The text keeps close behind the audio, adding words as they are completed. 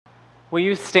Will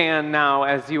you stand now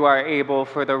as you are able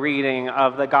for the reading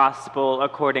of the Gospel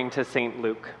according to St.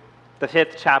 Luke, the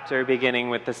 5th chapter beginning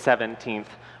with the 17th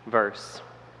verse.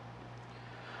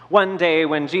 One day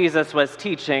when Jesus was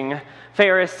teaching,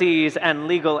 Pharisees and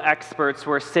legal experts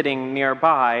were sitting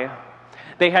nearby.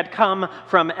 They had come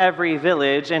from every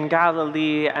village in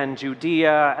Galilee and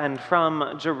Judea and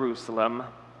from Jerusalem.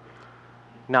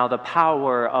 Now the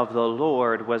power of the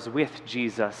Lord was with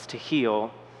Jesus to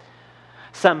heal.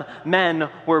 Some men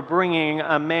were bringing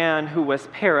a man who was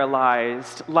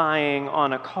paralyzed, lying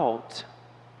on a colt.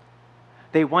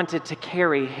 They wanted to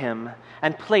carry him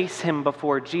and place him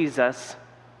before Jesus,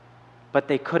 but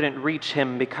they couldn't reach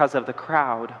him because of the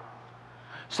crowd.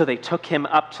 So they took him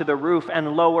up to the roof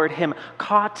and lowered him,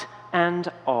 cot and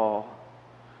all,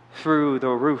 through the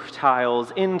roof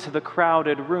tiles into the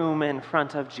crowded room in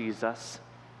front of Jesus.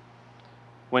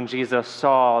 When Jesus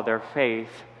saw their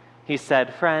faith, he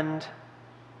said, "Friend,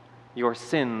 your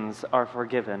sins are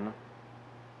forgiven."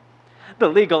 The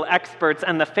legal experts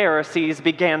and the Pharisees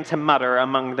began to mutter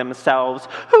among themselves,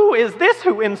 "Who is this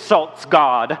who insults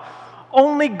God?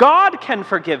 Only God can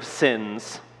forgive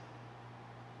sins."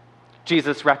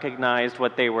 Jesus recognized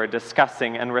what they were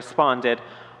discussing and responded,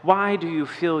 "Why do you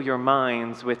fill your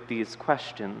minds with these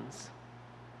questions?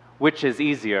 Which is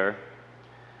easier,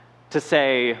 to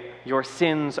say, 'Your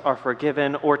sins are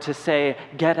forgiven,' or to say,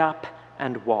 'Get up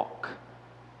and walk'?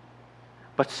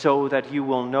 But so that you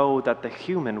will know that the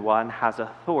human one has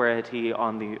authority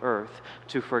on the earth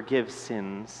to forgive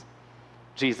sins."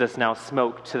 Jesus now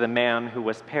spoke to the man who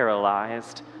was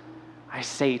paralyzed. "I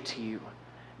say to you,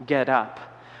 get up,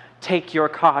 take your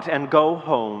cot and go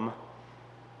home."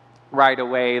 Right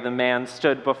away the man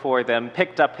stood before them,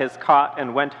 picked up his cot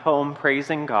and went home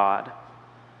praising God.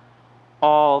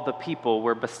 All the people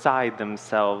were beside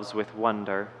themselves with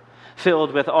wonder.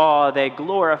 Filled with awe, they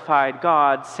glorified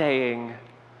God, saying,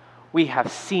 "We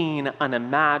have seen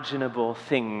unimaginable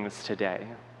things today."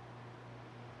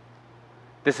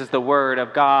 This is the word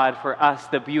of God for us,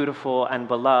 the beautiful and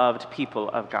beloved people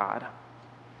of God.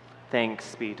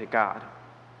 Thanks be to God.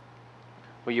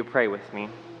 Will you pray with me?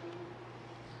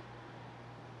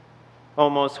 O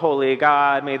most holy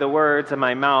God, may the words of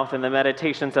my mouth and the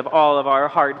meditations of all of our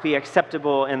heart be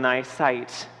acceptable in thy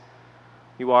sight.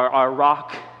 You are our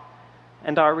rock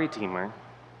and our Redeemer.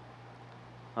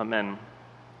 Amen.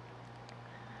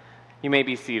 You may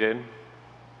be seated.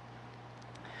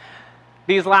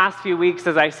 These last few weeks,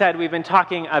 as I said, we've been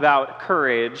talking about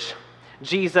courage,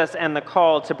 Jesus and the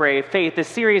call to brave faith. This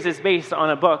series is based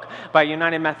on a book by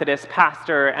United Methodist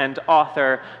pastor and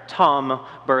author Tom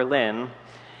Berlin.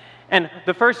 And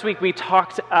the first week we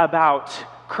talked about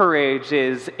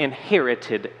courage's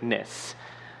inheritedness,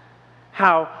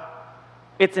 how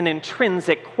it's an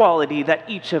intrinsic quality that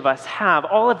each of us have.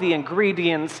 All of the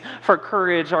ingredients for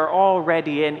courage are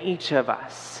already in each of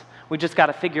us. We just got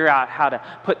to figure out how to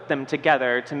put them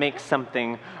together to make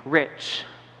something rich,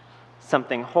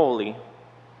 something holy.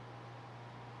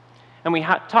 And we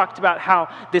talked about how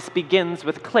this begins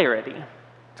with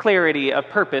clarity of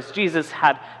purpose. Jesus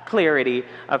had clarity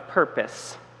of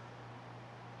purpose.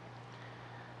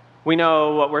 We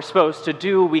know what we're supposed to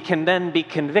do. We can then be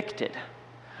convicted.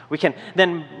 We can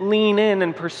then lean in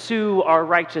and pursue our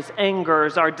righteous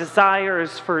angers, our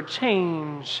desires for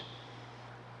change.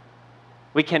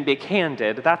 We can be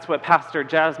candid. That's what Pastor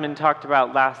Jasmine talked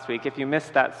about last week. If you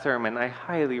missed that sermon, I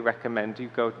highly recommend you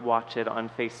go watch it on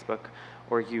Facebook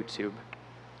or YouTube.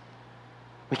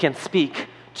 We can speak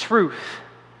truth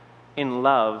in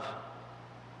love.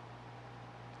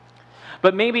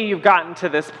 But maybe you've gotten to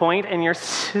this point and you're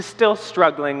still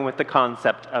struggling with the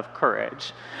concept of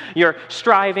courage. You're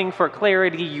striving for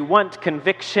clarity, you want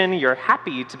conviction, you're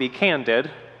happy to be candid.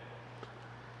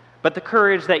 But the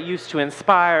courage that used to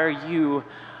inspire you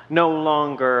no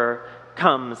longer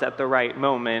comes at the right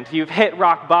moment. You've hit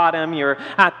rock bottom, you're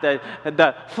at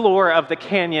the floor of the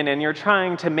canyon, and you're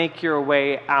trying to make your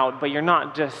way out, but you're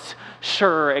not just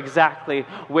sure exactly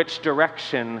which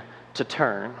direction to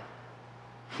turn.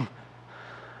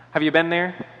 Have you been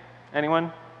there?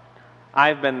 Anyone?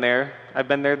 I've been there. I've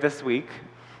been there this week.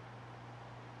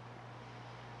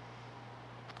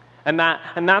 And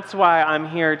that's why I'm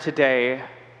here today.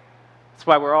 That's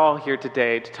why we're all here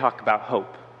today to talk about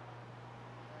hope.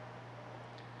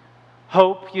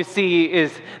 Hope, you see,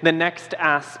 is the next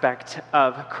aspect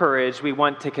of courage we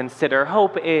want to consider.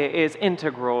 Hope is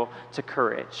integral to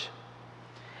courage.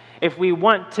 If we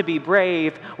want to be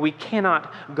brave, we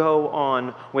cannot go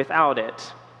on without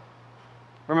it.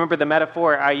 Remember the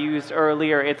metaphor I used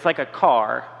earlier? It's like a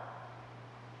car.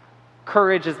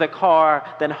 Courage is the car,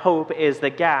 then hope is the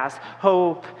gas.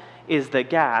 Hope is the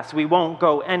gas. We won't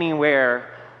go anywhere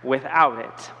without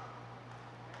it.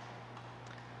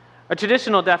 A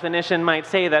traditional definition might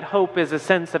say that hope is a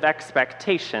sense of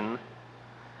expectation,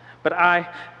 but I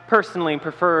personally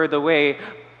prefer the way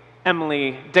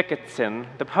Emily Dickinson,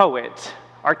 the poet,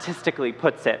 artistically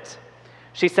puts it.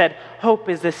 She said, "Hope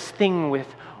is this thing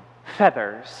with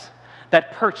feathers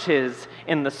that perches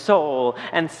in the soul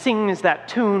and sings that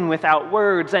tune without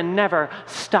words and never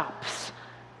stops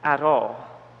at all."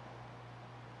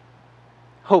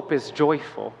 Hope is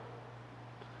joyful.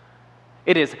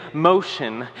 It is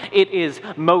motion. It is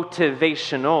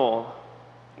motivational.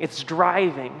 It's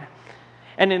driving.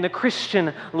 And in the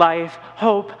Christian life,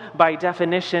 hope, by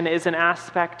definition, is an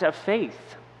aspect of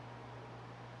faith.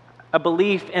 A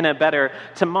belief in a better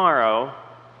tomorrow,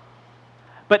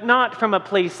 but not from a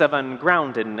place of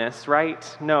ungroundedness,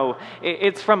 right? No,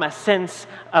 it's from a sense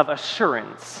of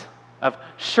assurance, of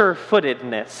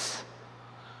sure-footedness,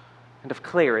 and of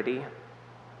clarity.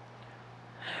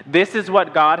 This is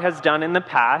what God has done in the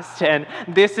past, and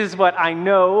this is what I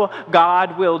know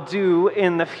God will do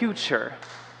in the future.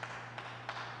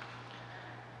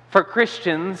 For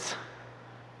Christians,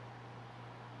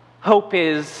 hope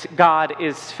is God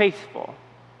is faithful.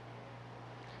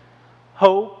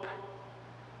 Hope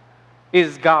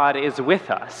is God is with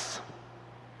us.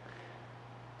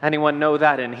 Anyone know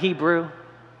that in Hebrew?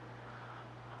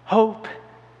 Hope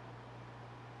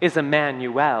is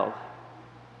Emmanuel.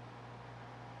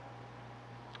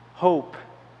 Hope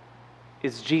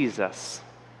is Jesus.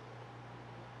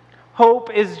 Hope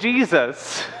is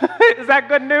Jesus. Is that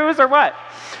good news or what?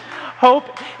 Hope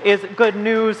is good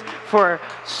news for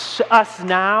us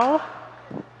now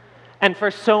and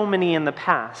for so many in the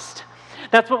past.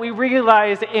 That's what we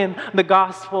realize in the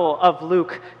Gospel of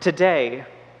Luke today.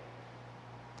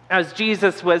 As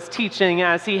Jesus was teaching,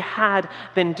 as he had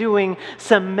been doing,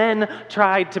 some men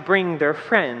tried to bring their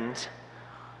friend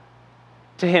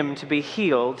to him to be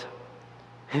healed.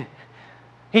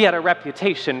 He had a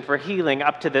reputation for healing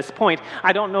up to this point.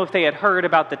 I don't know if they had heard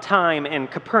about the time in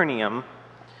Capernaum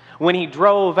when he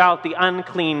drove out the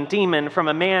unclean demon from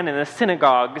a man in the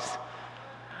synagogues.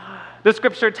 The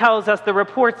scripture tells us the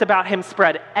reports about him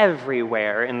spread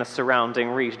everywhere in the surrounding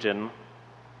region.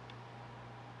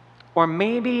 Or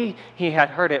maybe he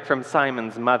had heard it from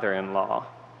Simon's mother-in-law.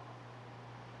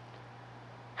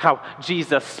 How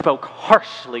Jesus spoke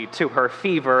harshly to her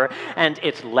fever and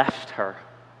it left her.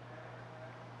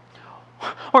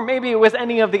 Or maybe it was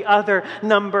any of the other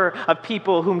number of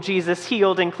people whom Jesus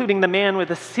healed, including the man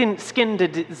with a skin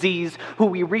disease who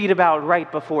we read about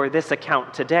right before this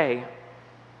account today.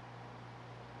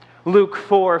 Luke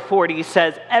 4:40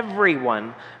 says,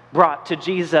 everyone brought to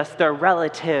Jesus their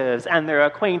relatives and their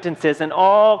acquaintances and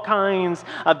all kinds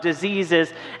of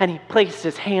diseases, and he placed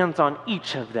his hands on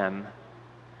each of them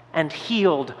and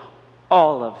healed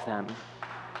all of them.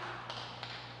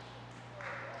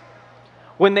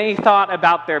 When they thought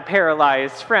about their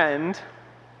paralyzed friend,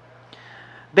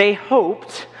 they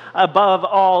hoped, above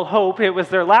all hope, it was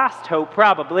their last hope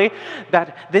probably,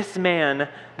 that this man,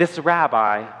 this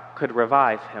rabbi, could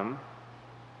revive him.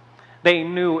 They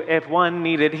knew if one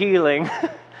needed healing,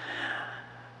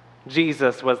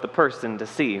 Jesus was the person to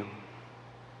see.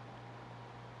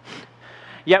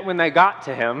 Yet when they got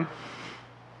to him,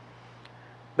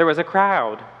 there was a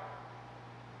crowd.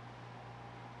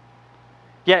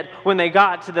 Yet when they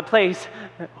got to the place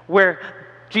where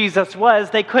Jesus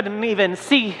was, they couldn't even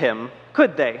see him,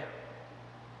 could they?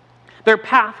 Their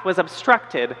path was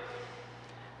obstructed.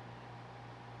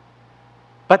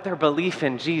 But their belief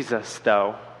in Jesus,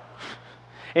 though,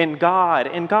 in God,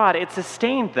 it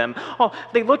sustained them. Oh,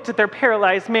 they looked at their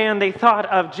paralyzed man, they thought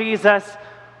of Jesus,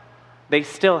 they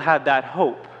still had that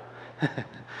hope.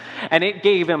 And it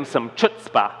gave him some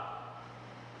chutzpah,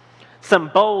 some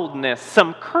boldness,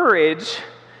 some courage.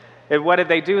 And what did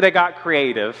they do? They got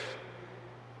creative.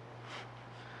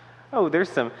 Oh, there's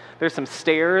some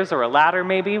stairs or a ladder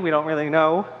maybe, we don't really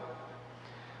know.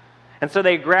 And so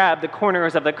they grabbed the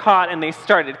corners of the cot and they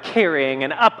started carrying,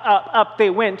 and up they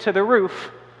went to the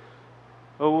roof.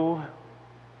 Oh,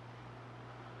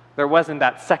 there wasn't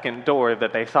that second door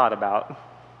that they thought about.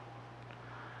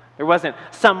 There wasn't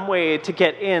some way to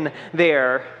get in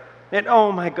there. And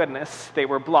oh my goodness, they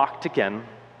were blocked again.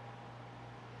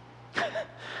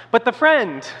 But the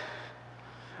friend,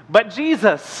 but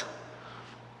Jesus,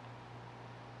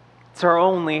 it's our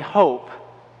only hope.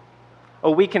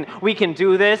 Oh, we can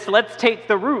do this. Let's take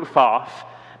the roof off.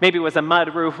 Maybe it was a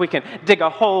mud roof. We can dig a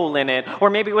hole in it. Or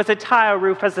maybe it was a tile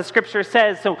roof, as the scripture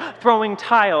says. So throwing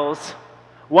tiles.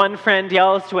 One friend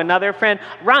yells to another friend,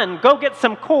 "Run, go get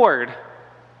some cord.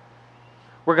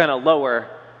 We're going to lower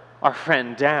our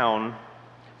friend down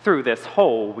through this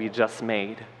hole we just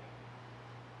made.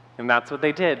 And that's what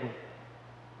they did.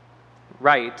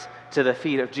 Right to the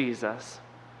feet of Jesus.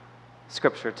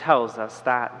 Scripture tells us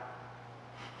that.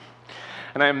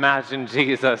 And I imagine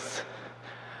Jesus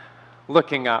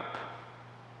looking up,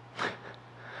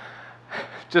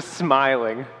 just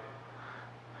smiling.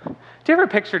 Do you ever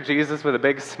picture Jesus with a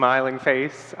big smiling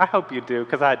face? I hope you do,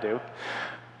 because I do.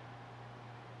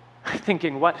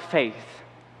 Thinking, what faith?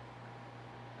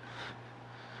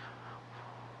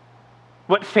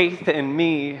 What faith in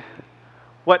me?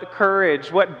 What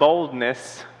courage? What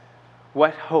boldness?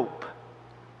 What hope?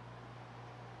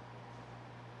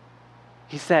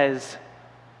 He says,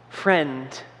 friend,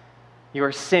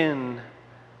 your sins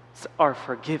are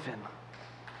forgiven.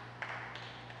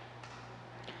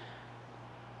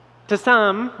 To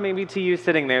some, maybe to you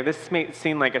sitting there, this may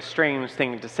seem like a strange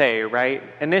thing to say, right?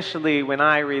 Initially, when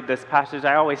I read this passage,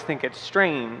 I always think it's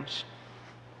strange.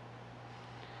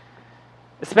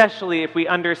 Especially if we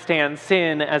understand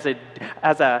sin as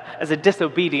a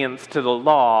disobedience to the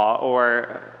law,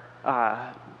 or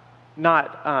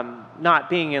not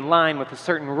being in line with a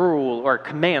certain rule or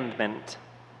commandment.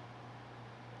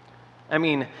 I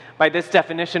mean, by this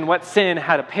definition, what sin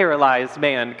had a paralyzed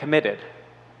man committed?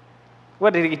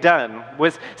 What had he done?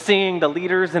 Was seeing the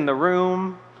leaders in the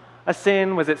room a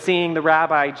sin? Was it seeing the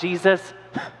rabbi Jesus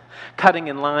cutting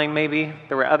in line maybe?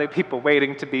 There were other people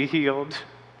waiting to be healed.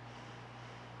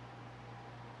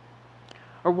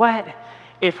 Or what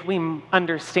if we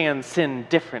understand sin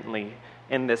differently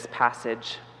in this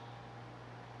passage?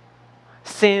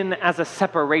 Sin as a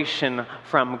separation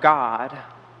from God.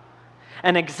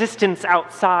 An existence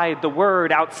outside the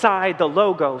Word, outside the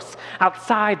Logos,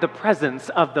 outside the presence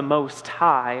of the Most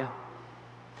High.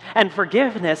 And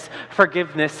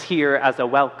forgiveness here as a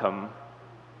welcome.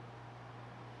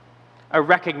 A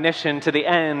recognition to the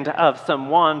end of some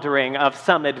wandering, of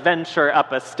some adventure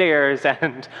up a stairs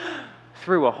and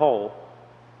through a hole.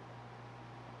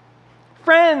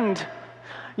 Friend,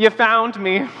 you found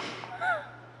me.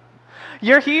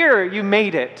 You're here, you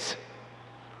made it.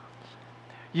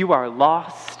 You are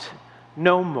lost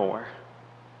no more.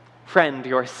 Friend,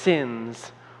 your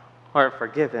sins are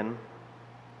forgiven.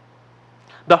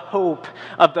 The hope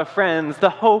of the friends, the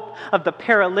hope of the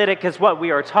paralytic is what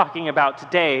we are talking about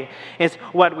today, is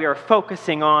what we are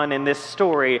focusing on in this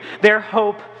story. Their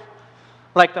hope,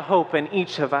 like the hope in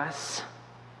each of us,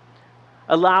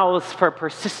 allows for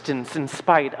persistence in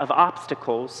spite of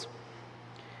obstacles.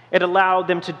 It allowed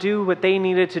them to do what they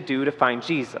needed to do to find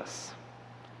Jesus,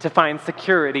 to find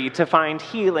security, to find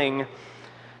healing,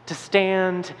 to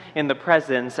stand in the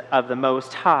presence of the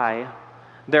Most High.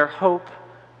 Their hope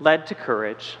led to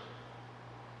courage,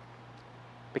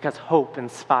 because hope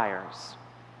inspires.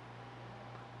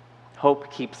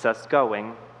 Hope keeps us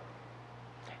going.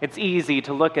 It's easy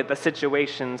to look at the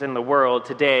situations in the world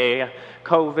today,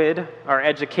 COVID, our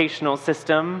educational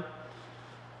system,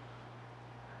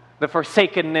 the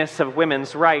forsakenness of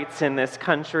women's rights in this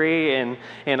country and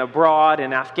abroad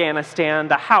in Afghanistan,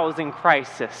 the housing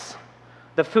crisis,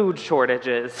 the food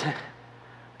shortages.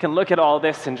 We can look at all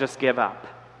this and just give up.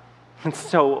 It's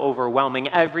so overwhelming.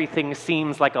 Everything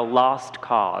seems like a lost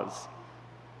cause.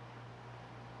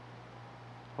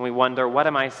 And we wonder, what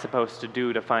am I supposed to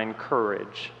do to find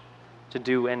courage to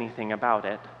do anything about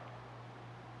it?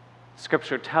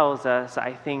 Scripture tells us,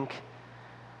 I think,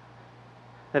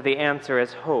 that the answer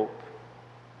is hope.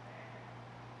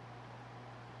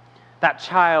 That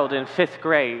child in 5th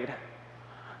grade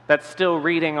that's still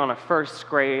reading on a 1st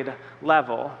grade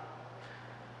level,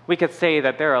 we could say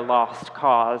that they're a lost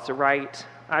cause, right?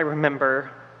 I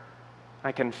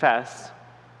confess,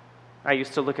 I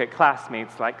used to look at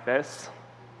classmates like this,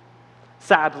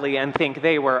 sadly, and think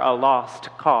they were a lost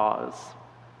cause.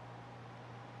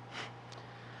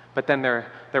 But then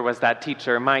there was that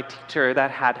teacher, my teacher,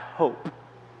 that had hope,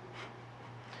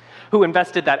 who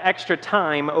invested that extra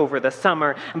time over the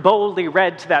summer, boldly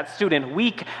read to that student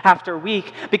week after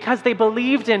week because they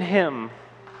believed in him.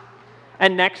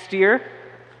 And next year,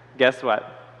 guess what?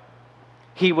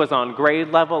 He was on grade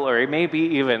level, or maybe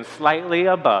even slightly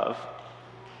above.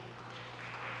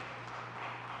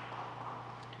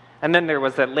 And then there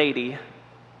was that lady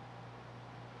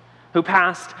who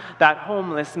passed that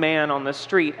homeless man on the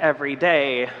street every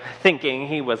day thinking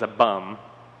he was a bum.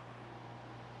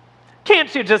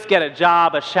 Can't you just get a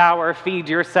job, a shower, feed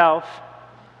yourself?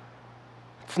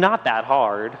 It's not that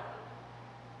hard.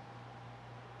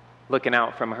 Looking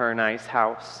out from her nice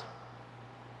house.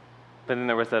 But then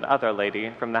there was that other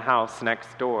lady from the house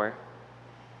next door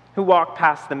who walked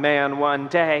past the man one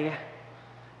day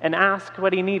and asked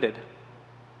what he needed.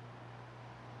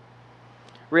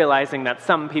 realizing that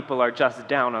some people are just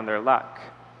down on their luck.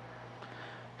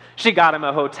 She got him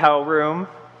a hotel room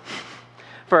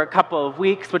for a couple of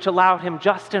weeks, which allowed him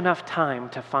just enough time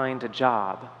to find a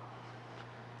job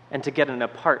and to get an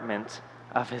apartment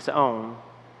of his own.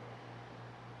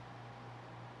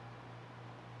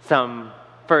 Some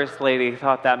first lady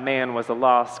thought that man was a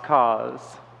lost cause.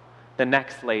 The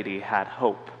next lady had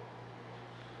hope.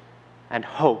 And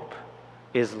hope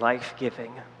is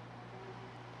life-giving.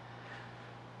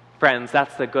 Friends,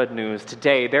 that's the good news.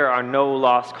 Today, there are no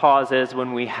lost causes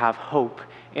when we have hope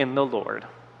in the Lord.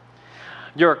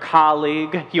 Your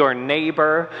colleague, your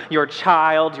neighbor, your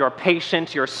child, your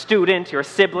patient, your student, your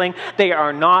sibling, they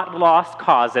are not lost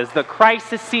causes. The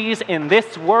crises in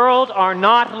this world are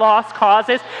not lost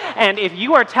causes, and if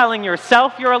you are telling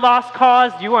yourself you're a lost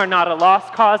cause, you are not a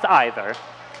lost cause either.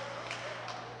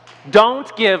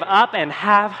 Don't give up and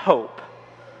have hope.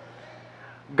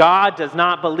 God does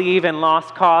not believe in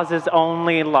lost causes,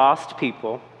 only lost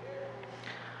people.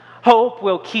 Hope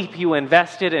will keep you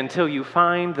invested until you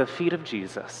find the feet of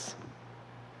Jesus.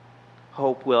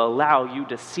 Hope will allow you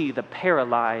to see the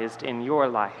paralyzed in your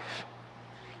life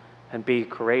and be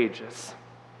courageous.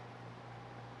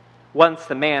 Once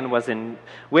the man was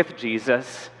with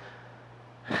Jesus,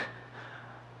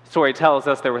 story tells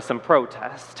us there was some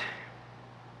protest.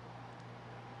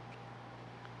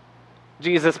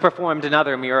 Jesus performed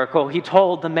another miracle. He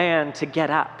told the man to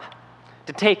get up,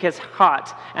 to take his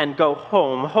cot and go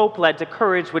home. Hope led to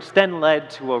courage, which then led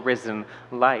to a risen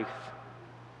life.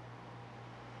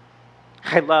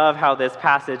 I love how this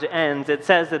passage ends. It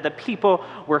says that the people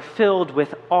were filled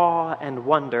with awe and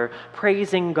wonder,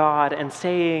 praising God and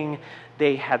saying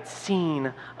they had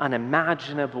seen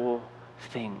unimaginable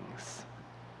things.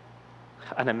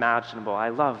 Unimaginable. I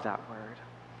love that word.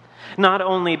 Not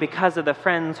only because of the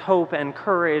friend's hope and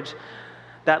courage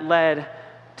that led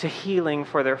to healing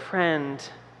for their friend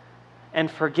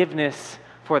and forgiveness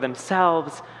for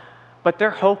themselves, but their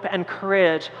hope and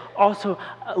courage also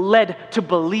led to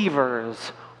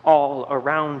believers all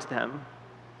around them.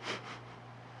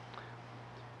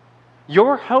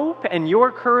 Your hope and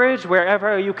your courage,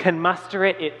 wherever you can muster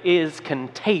it, it is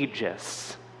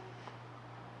contagious.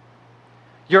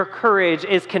 Your courage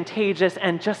is contagious,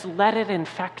 and just let it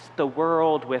infect the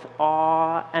world with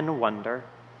awe and wonder,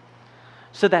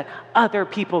 so that other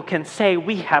people can say,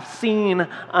 we have seen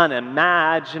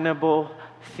unimaginable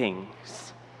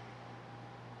things.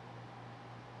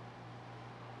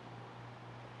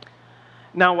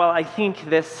 Now, while I think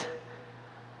this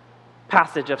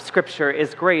passage of Scripture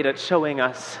is great at showing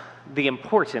us the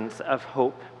importance of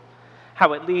hope,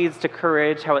 how it leads to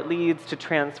courage, how it leads to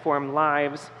transform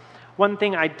lives, one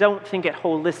thing I don't think it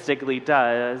holistically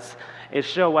does is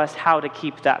show us how to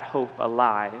keep that hope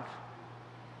alive,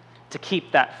 to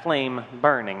keep that flame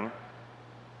burning.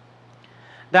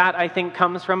 That, I think,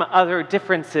 comes from other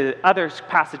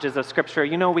passages of Scripture.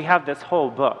 You know, we have this whole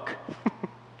book.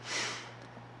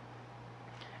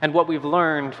 And what we've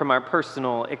learned from our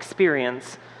personal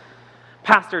experience.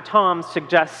 Pastor Tom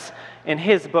suggests in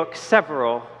his book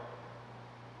several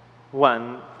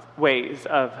ways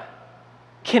of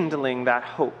kindling that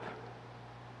hope.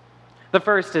 The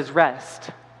first is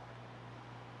rest.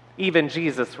 Even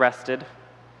Jesus rested.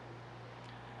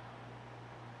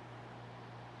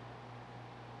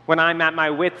 When I'm at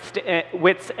my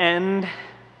wit's end,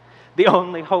 the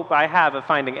only hope I have of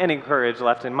finding any courage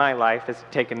left in my life is to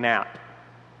take a nap.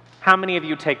 How many of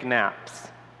you take naps?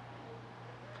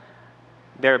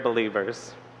 They're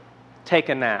believers. Take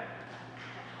a nap.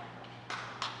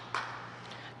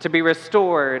 To be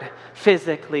restored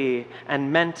physically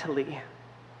and mentally,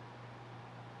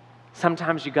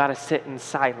 sometimes you got to sit in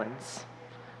silence.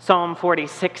 Psalm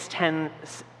 46:10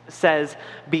 says,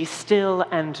 "Be still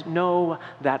and know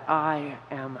that I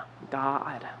am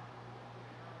God."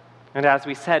 And as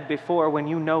we said before, when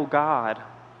you know God,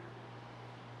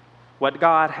 what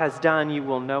God has done, you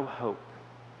will know hope.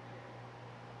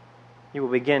 You will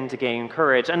begin to gain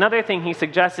courage. Another thing he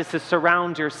suggests is to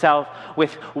surround yourself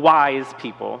with wise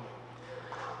people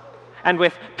and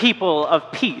with people of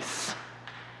peace.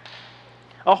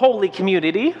 A holy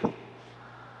community.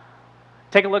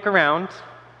 Take a look around.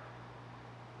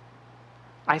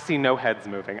 I see no heads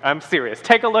moving. I'm serious.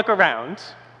 Take a look around.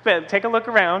 Take a look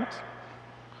around.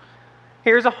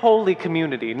 Here's a holy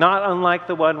community, not unlike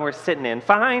the one we're sitting in.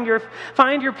 Find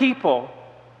your people.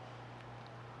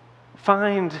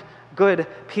 Find good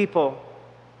people.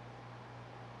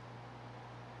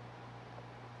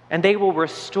 And they will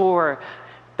restore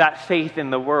that faith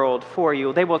in the world for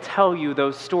you. They will tell you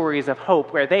those stories of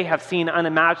hope where they have seen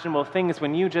unimaginable things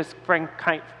when you just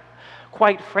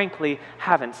quite frankly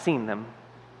haven't seen them.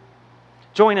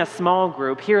 Join a small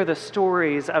group. Hear the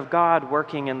stories of God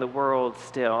working in the world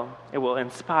still. It will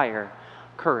inspire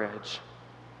courage.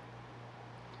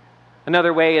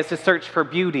 Another way is to search for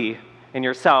beauty in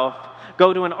yourself.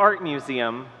 Go to an art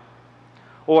museum,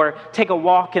 or take a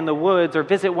walk in the woods, or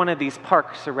visit one of these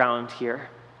parks around here.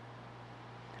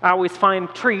 I always find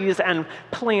trees and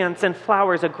plants and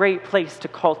flowers a great place to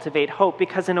cultivate hope,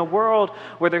 because in a world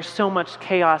where there's so much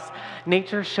chaos,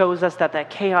 nature shows us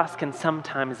that chaos can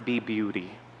sometimes be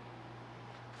beauty.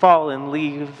 Fallen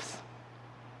leaves.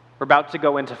 We're about to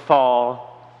go into fall.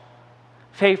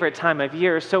 Favorite time of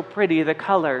year, so pretty, the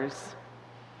colors.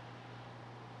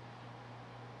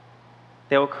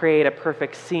 They will create a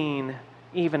perfect scene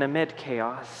even amid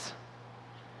chaos.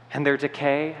 And their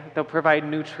decay, they'll provide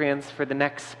nutrients for the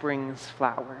next spring's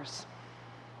flowers.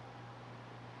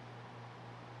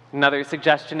 Another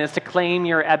suggestion is to claim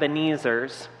your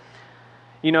Ebenezers.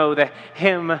 You know the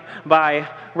hymn by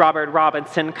Robert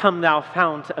Robinson, "Come Thou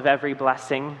Fount of Every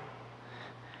Blessing."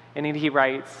 And he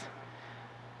writes,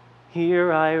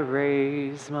 "Here I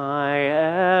raise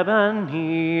my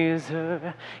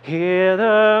Ebenezer,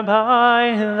 hither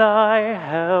by thy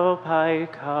help I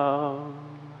come."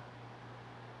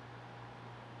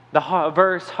 The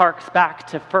verse harks back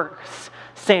to 1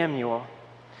 Samuel,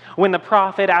 when the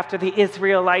prophet, after the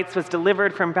Israelites was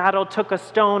delivered from battle, took a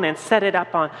stone and set it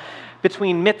up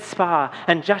between Mizpah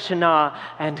and Jeshanah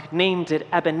and named it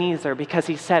Ebenezer, because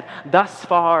he said, "Thus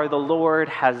far the Lord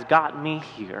has got me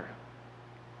here."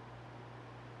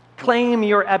 Claim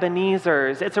your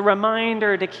Ebenezers. It's a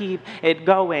reminder to keep it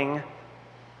going.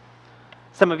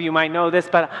 Some of you might know this,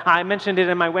 but I mentioned it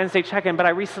in my Wednesday check-in, but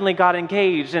I recently got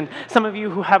engaged. And some of you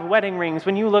who have wedding rings,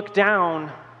 when you look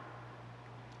down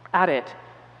at it,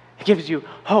 it gives you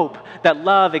hope that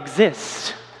love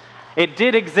exists. It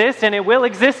did exist, and it will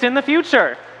exist in the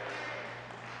future.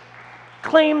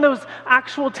 Claim those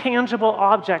actual tangible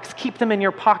objects. Keep them in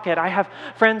your pocket. I have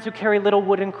friends who carry little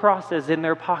wooden crosses in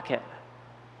their pocket.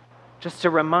 Just a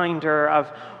reminder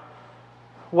of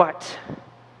what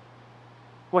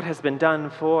has been done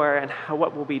for and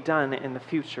what will be done in the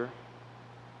future.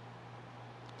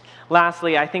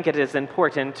 Lastly, I think it is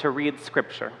important to read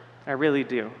Scripture. I really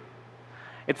do.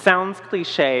 It sounds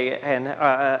cliche in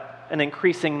an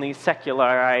increasingly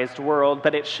secularized world,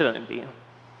 but it shouldn't be.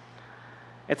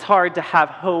 It's hard to have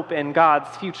hope in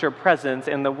God's future presence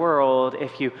in the world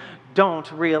if you don't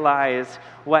realize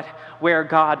where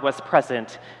God was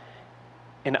present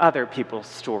in other people's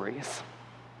stories,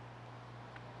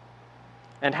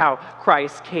 and how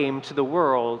Christ came to the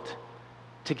world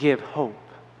to give hope.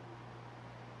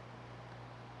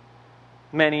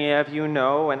 Many of you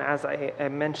know, and as I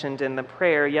mentioned in the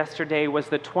prayer, yesterday was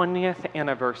the 20th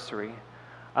anniversary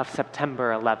of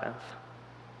September 11th.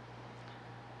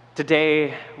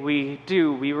 Today we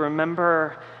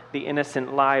remember the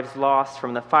innocent lives lost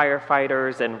from the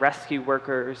firefighters and rescue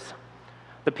workers,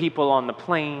 the people on the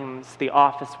planes, the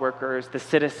office workers, the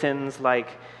citizens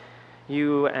like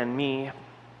you and me.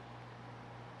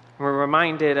 We're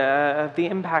reminded of the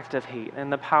impact of hate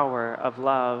and the power of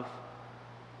love.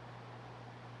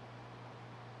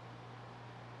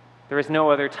 There is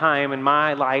no other time in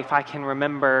my life I can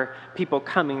remember people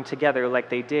coming together like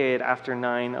they did after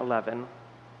 9/11.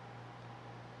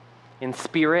 In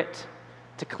spirit,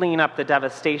 to clean up the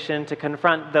devastation, to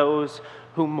confront those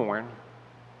who mourn.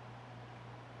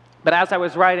 But as I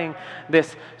was writing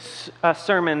this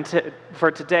sermon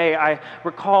for today, I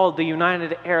recalled the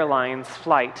United Airlines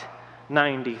Flight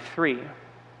 93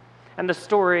 and the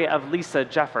story of Lisa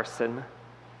Jefferson,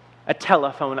 a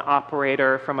telephone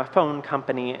operator from a phone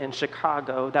company in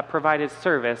Chicago that provided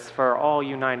service for all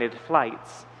United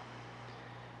flights.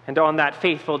 And on that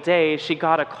fateful day, she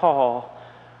got a call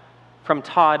from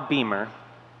Todd Beamer,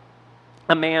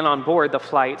 a man on board the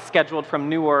flight scheduled from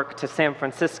Newark to San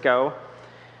Francisco.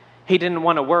 He didn't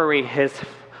want to worry his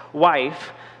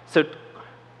wife, so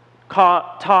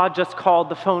Todd just called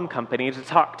the phone company to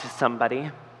talk to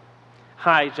somebody.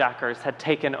 Hijackers had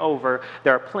taken over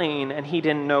their plane, and he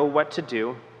didn't know what to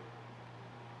do.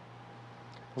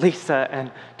 Lisa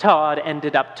and Todd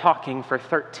ended up talking for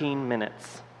 13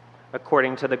 minutes,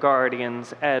 according to The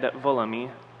Guardian's Ed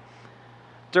Volamy,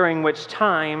 during which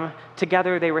time,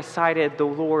 together they recited the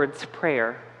Lord's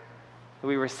Prayer that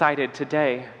we recited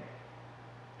today.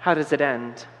 How does it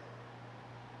end?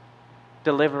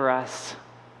 Deliver us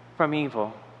from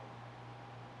evil.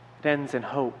 It ends in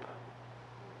hope.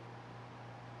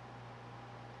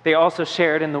 They also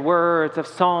shared in the words of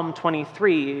Psalm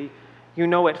 23. You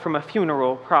know it from a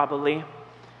funeral, probably.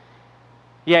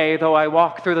 Yea, though I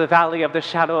walk through the valley of the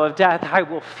shadow of death, I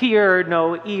will fear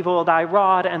no evil. Thy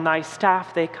rod and thy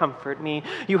staff, they comfort me.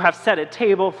 You have set a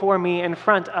table for me in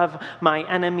front of my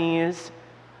enemies.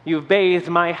 You've bathed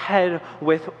my head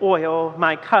with oil.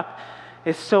 My cup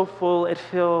is so full it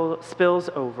spills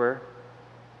over.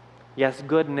 Yes,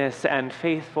 goodness and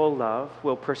faithful love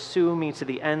will pursue me to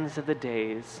the ends of the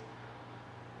days,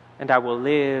 and I will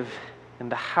live in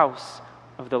the house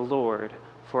of the Lord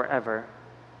forever.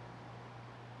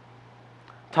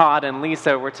 Todd and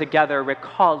Lisa were together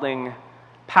recalling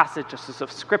passages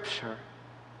of Scripture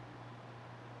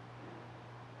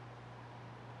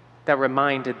that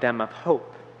reminded them of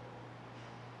hope.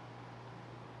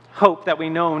 Hope that we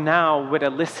know now would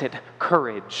elicit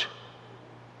courage.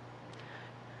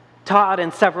 Todd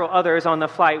and several others on the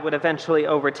flight would eventually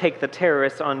overtake the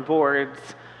terrorists on boards,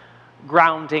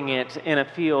 grounding it in a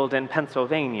field in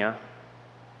Pennsylvania.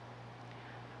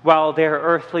 While their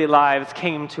earthly lives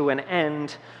came to an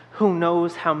end, who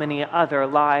knows how many other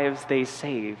lives they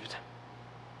saved.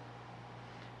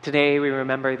 Today we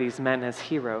remember these men as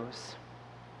heroes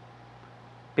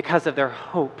because of their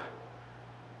hope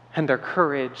and their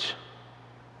courage.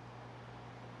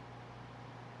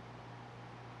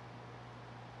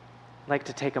 I'd like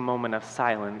to take a moment of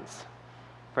silence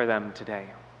for them today.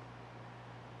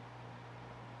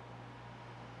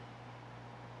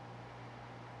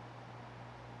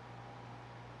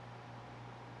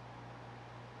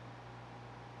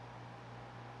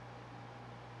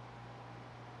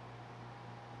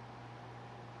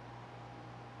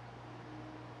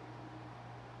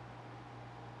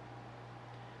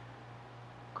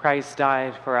 Christ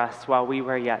died for us while we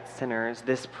were yet sinners.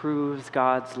 This proves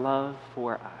God's love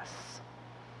for us.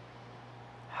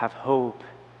 Have hope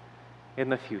in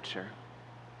the future.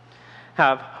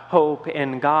 Have hope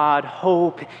in God,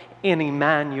 hope in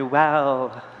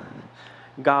Emmanuel,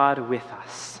 God with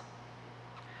us.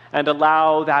 And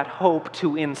allow that hope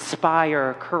to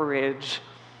inspire courage.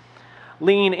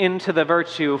 Lean into the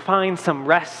virtue. Find some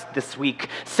rest this week.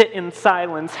 Sit in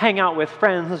silence. Hang out with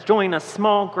friends. Join a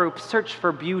small group. Search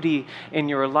for beauty in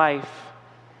your life.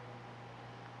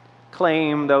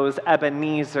 Claim those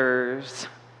Ebenezers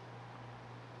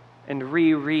and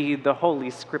reread the Holy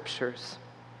Scriptures.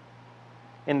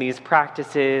 In these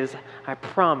practices, I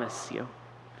promise you,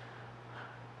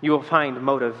 you will find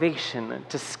motivation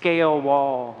to scale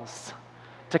walls,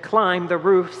 to climb the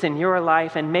roofs in your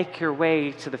life and make your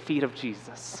way to the feet of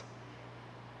Jesus,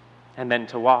 and then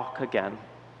to walk again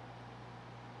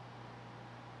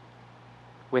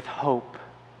with hope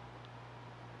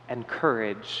and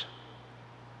courage.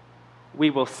 We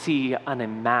will see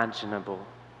unimaginable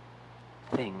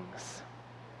things.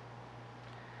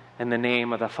 In the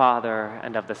name of the Father,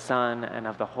 and of the Son, and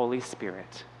of the Holy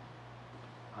Spirit.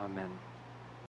 Amen.